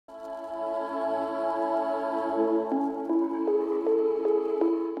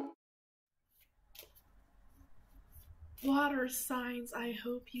water signs, I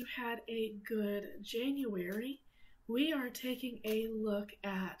hope you had a good January. We are taking a look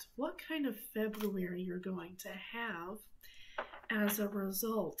at what kind of February you're going to have as a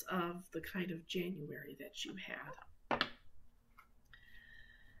result of the kind of January that you had.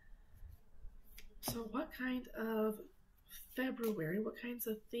 So what kind of February, what kinds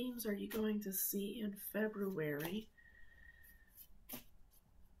of themes are you going to see in February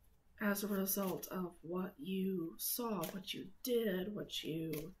as a result of what you saw, what you did, what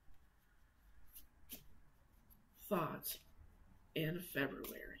you thought in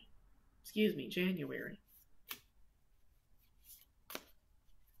February? Excuse me, January.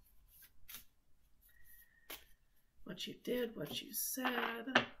 What you did, what you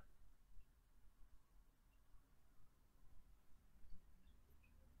said.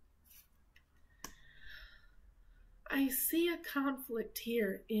 I see a conflict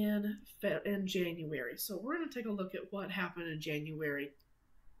here in January. So we're going to take a look at what happened in January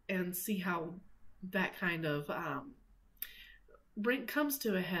and see how that kind of comes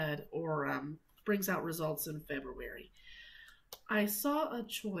to a head or brings out results in February. I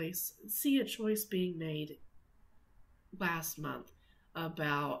see a choice being made last month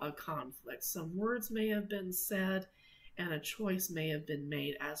about a conflict. Some words may have been said and a choice may have been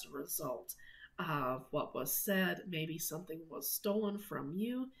made as a result of what was said. Maybe something was stolen from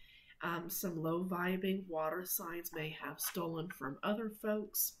you. Some low vibing water signs may have stolen from other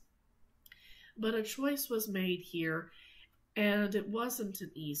folks. But a choice was made here, and it wasn't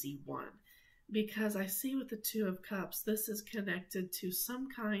an easy one, because I see with the Two of Cups, this is connected to some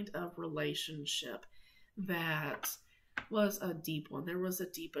kind of relationship that was a deep one. There was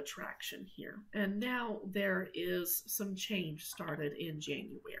a deep attraction here. And now there is some change started in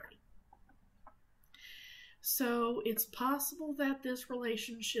January. So it's possible that this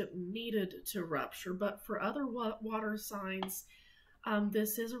relationship needed to rupture, but for other water signs,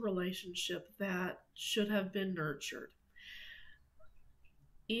 this is a relationship that should have been nurtured.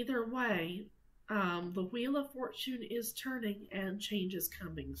 Either way, the Wheel of Fortune is turning and change is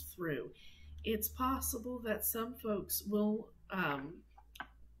coming through. It's possible that some folks will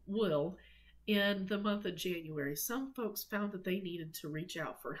in the month of January, some folks found that they needed to reach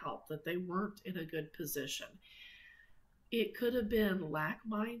out for help, that they weren't in a good position. It could have been lack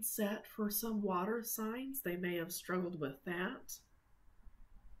mindset for some water signs. They may have struggled with that.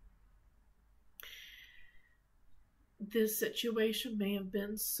 This situation may have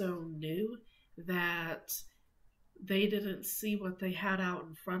been so new that they didn't see what they had out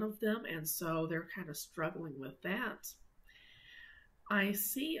in front of them, and so they're kind of struggling with that. I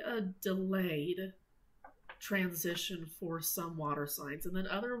see a delayed transition for some water signs, and then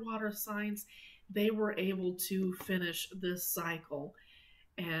other water signs, they were able to finish this cycle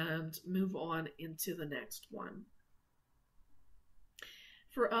and move on into the next one.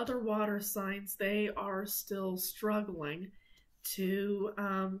 For other water signs, they are still struggling to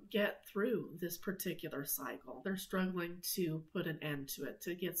get through this particular cycle. They're struggling to put an end to it,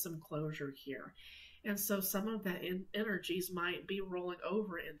 to get some closure here. And so some of that energies might be rolling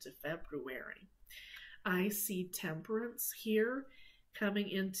over into February. I see Temperance here coming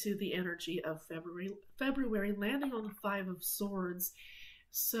into the energy of February, landing on the Five of Swords.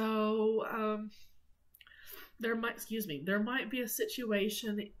 So there might be a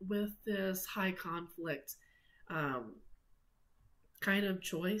situation with this high conflict kind of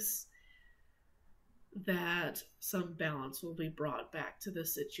choice that some balance will be brought back to the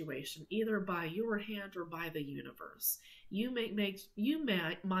situation, either by your hand or by the universe. You might make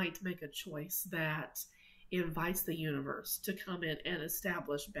a choice that invites the universe to come in and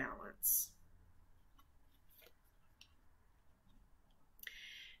establish balance.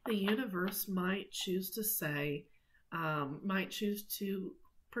 The universe might choose to say, might choose to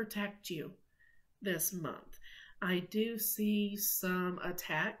protect you this month. I do see some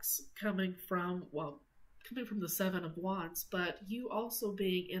attacks coming from the Seven of Wands, but you also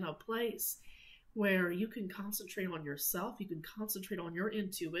being in a place where you can concentrate on yourself, you can concentrate on your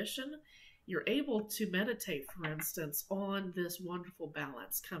intuition. You're able to meditate, for instance, on this wonderful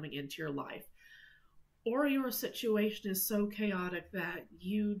balance coming into your life. Or your situation is so chaotic that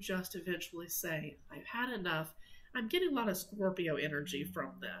you just eventually say, I've had enough. I'm getting a lot of Scorpio energy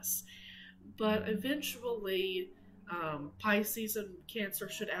from this. But eventually, Pisces and Cancer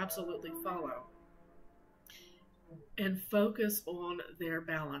should absolutely follow and focus on their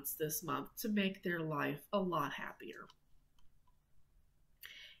balance this month to make their life a lot happier.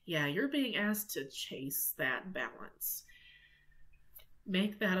 Yeah, you're being asked to chase that balance.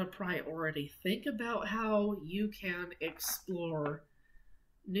 Make that a priority. Think about how you can explore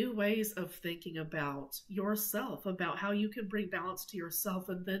new ways of thinking about yourself, about how you can bring balance to yourself,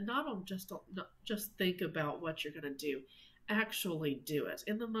 and then not just think about what you're going to do. Actually do it.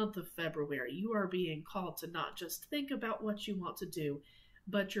 In the month of February, you are being called to not just think about what you want to do,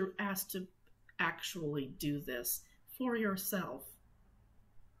 but you're asked to actually do this for yourself.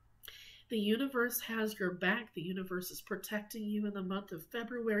 The universe has your back. The universe is protecting you in the month of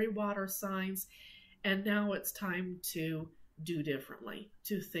February, water signs, and now it's time to do differently,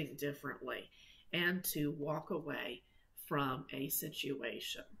 to think differently, and to walk away from a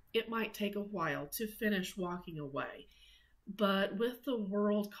situation. It might take a while to finish walking away, but with the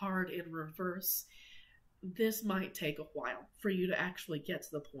World card in reverse, this might take a while for you to actually get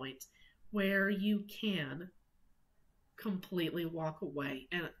to the point where you can completely walk away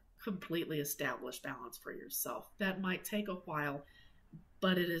and completely establish balance for yourself. That might take a while,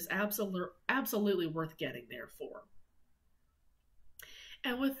 but it is absolutely worth getting there for.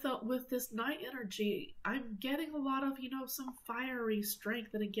 And with this night energy, I'm getting a lot of, some fiery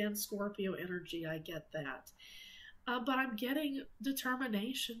strength. And again, Scorpio energy, I get that. But I'm getting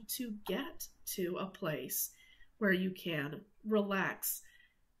determination to get to a place where you can relax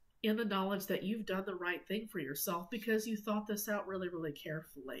in the knowledge that you've done the right thing for yourself because you thought this out really, really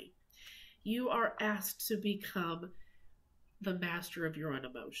carefully. You are asked to become the master of your own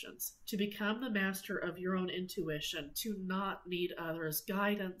emotions, to become the master of your own intuition, to not need others'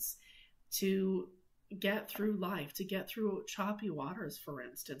 guidance, to get through life, to get through choppy waters, for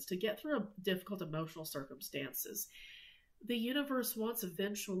instance, to get through difficult emotional circumstances. The universe wants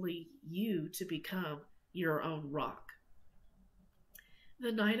eventually you to become your own rock.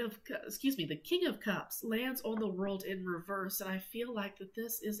 The King of Cups lands on the World in reverse, and I feel like that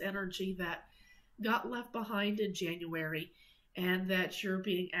this is energy that got left behind in January and that you're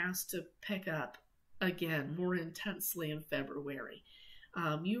being asked to pick up again more intensely in February.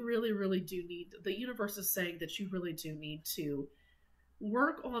 You really, really do need, the universe is saying that you really do need to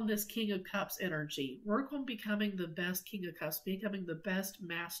work on this King of Cups energy. Work on becoming the best King of Cups, becoming the best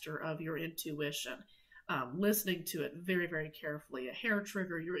master of your intuition. Listening to it very, very carefully. A hair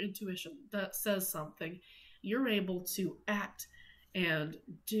trigger, your intuition that says something, you're able to act and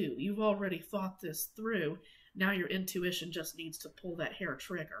do. You've already thought this through. Now your intuition just needs to pull that hair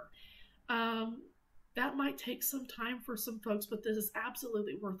trigger. That might take some time for some folks, but this is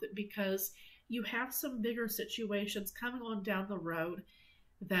absolutely worth it because you have some bigger situations coming on down the road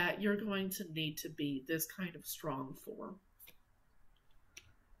that you're going to need to be this kind of strong for.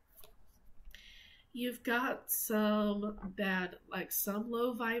 You've got some bad, like some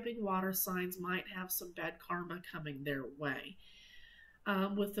low vibing water signs might have some bad karma coming their way.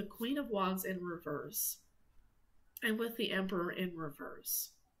 With the Queen of Wands in reverse and with the Emperor in reverse.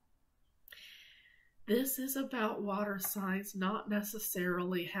 This is about water signs not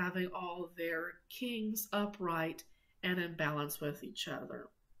necessarily having all of their kings upright and in balance with each other.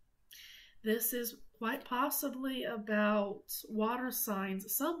 This is quite possibly about water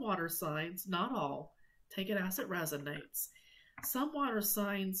signs, some water signs, not all, take it as it resonates. Some water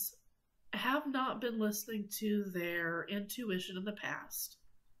signs have not been listening to their intuition in the past,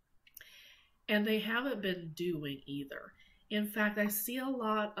 and they haven't been doing either. In fact, I see a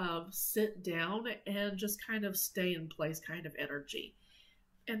lot of sit down and just kind of stay in place kind of energy.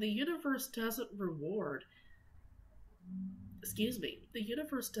 And the universe doesn't reward the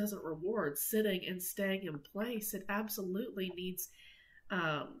universe doesn't reward sitting and staying in place. It absolutely needs,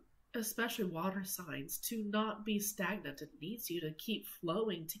 especially water signs, to not be stagnant. It needs you to keep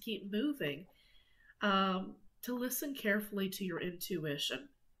flowing, to keep moving, to listen carefully to your intuition.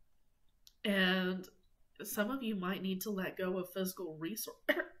 And some of you might need to let go of physical resources.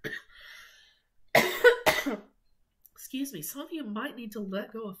 Some of you might need to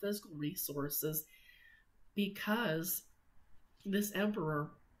let go of physical resources because this Emperor,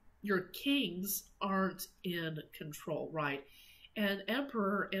 your kings aren't in control, right? And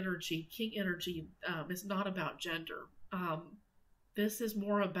Emperor energy, King energy, is not about gender. This is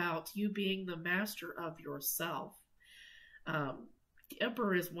more about you being the master of yourself. The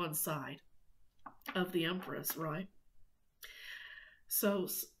Emperor is one side of the Empress, right? So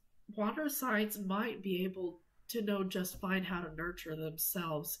water signs might be able to know just fine how to nurture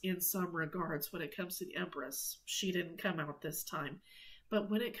themselves in some regards when it comes to the Empress. She didn't come out this time. But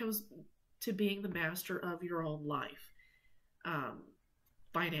when it comes to being the master of your own life,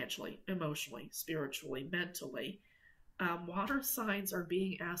 financially, emotionally, spiritually, mentally, water signs are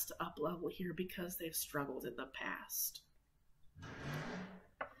being asked to up-level here because they've struggled in the past.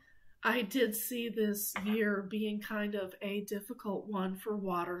 I did see this year being kind of a difficult one for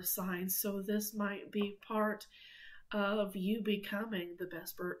water signs, so this might be part of you becoming the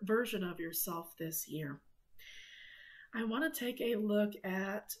best version of yourself this year. I want to take a look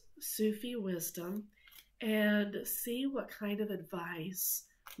at Sufi wisdom and see what kind of advice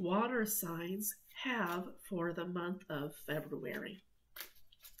water signs have for the month of February.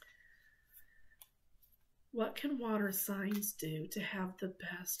 What can water signs do to have the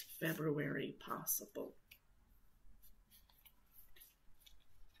best February possible?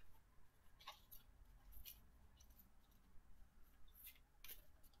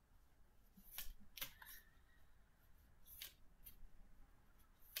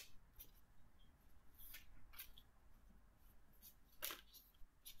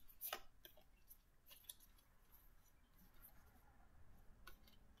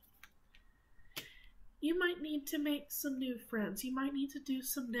 You might need to make some new friends. You might need to do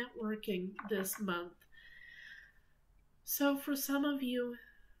some networking this month. So for some of you,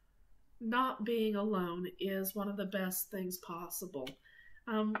 not being alone is one of the best things possible.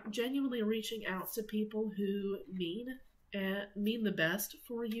 Genuinely reaching out to people who mean the best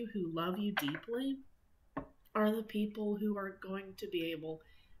for you, who love you deeply, are the people who are going to be able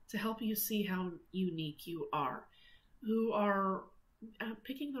to help you see how unique you are, who are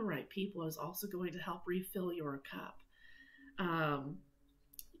picking the right people is also going to help refill your cup.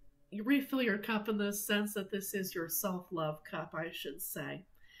 You refill your cup in the sense that this is your self-love cup, I should say.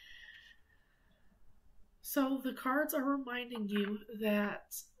 So the cards are reminding you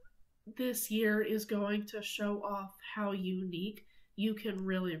that this year is going to show off how unique you can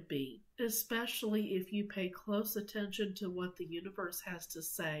really be, especially if you pay close attention to what the universe has to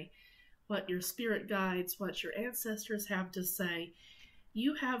say, what your spirit guides, what your ancestors have to say.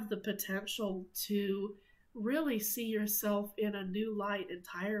 You have the potential to really see yourself in a new light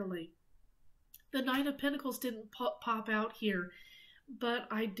entirely. The Nine of Pentacles didn't pop out here, but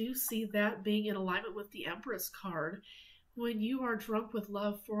I do see that being in alignment with the Empress card. When you are drunk with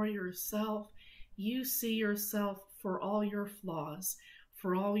love for yourself, you see yourself for all your flaws,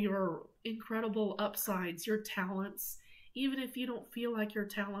 for all your incredible upsides, your talents. Even if you don't feel like you're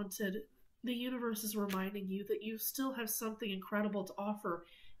talented, the universe is reminding you that you still have something incredible to offer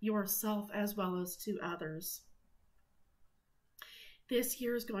yourself as well as to others. This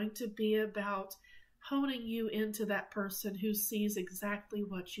year is going to be about honing you into that person who sees exactly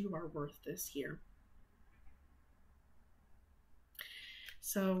what you are worth this year.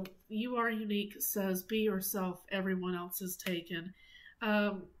 So, you are unique, says be yourself, everyone else is taken.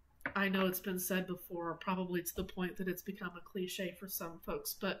 I know it's been said before, probably to the point that it's become a cliche for some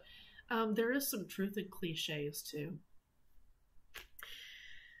folks, but there is some truth in cliches too.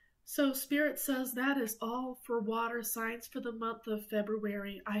 So Spirit says that is all for water signs for the month of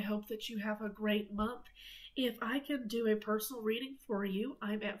February. I hope that you have a great month. If I can do a personal reading for you,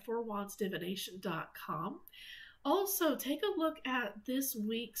 I'm at fourwandsdivination.com. Also, take a look at this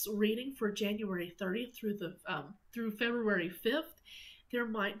week's reading for January 30th through February 5th. There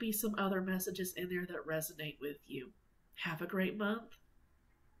might be some other messages in there that resonate with you. Have a great month.